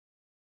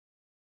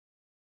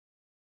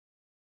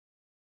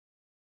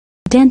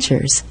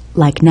Dentures,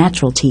 like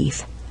natural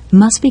teeth,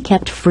 must be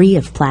kept free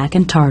of plaque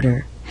and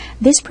tartar.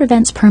 This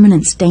prevents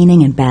permanent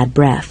staining and bad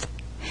breath.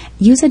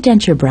 Use a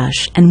denture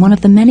brush and one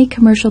of the many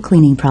commercial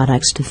cleaning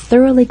products to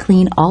thoroughly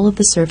clean all of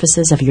the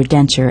surfaces of your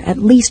denture at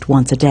least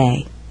once a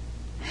day.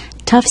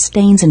 Tough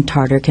stains and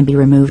tartar can be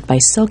removed by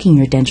soaking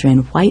your denture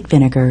in white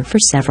vinegar for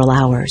several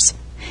hours.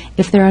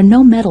 If there are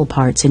no metal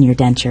parts in your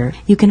denture,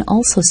 you can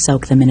also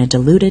soak them in a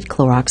diluted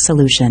Clorox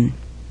solution.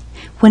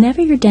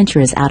 Whenever your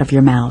denture is out of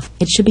your mouth,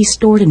 it should be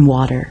stored in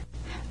water.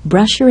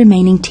 Brush your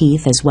remaining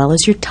teeth as well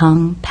as your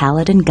tongue,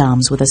 palate, and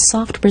gums with a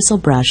soft bristle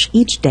brush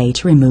each day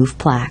to remove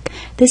plaque.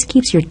 This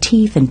keeps your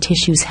teeth and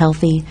tissues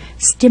healthy,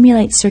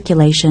 stimulates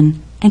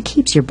circulation, and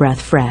keeps your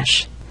breath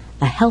fresh.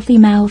 A healthy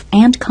mouth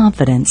and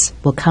confidence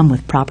will come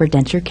with proper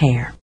denture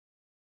care.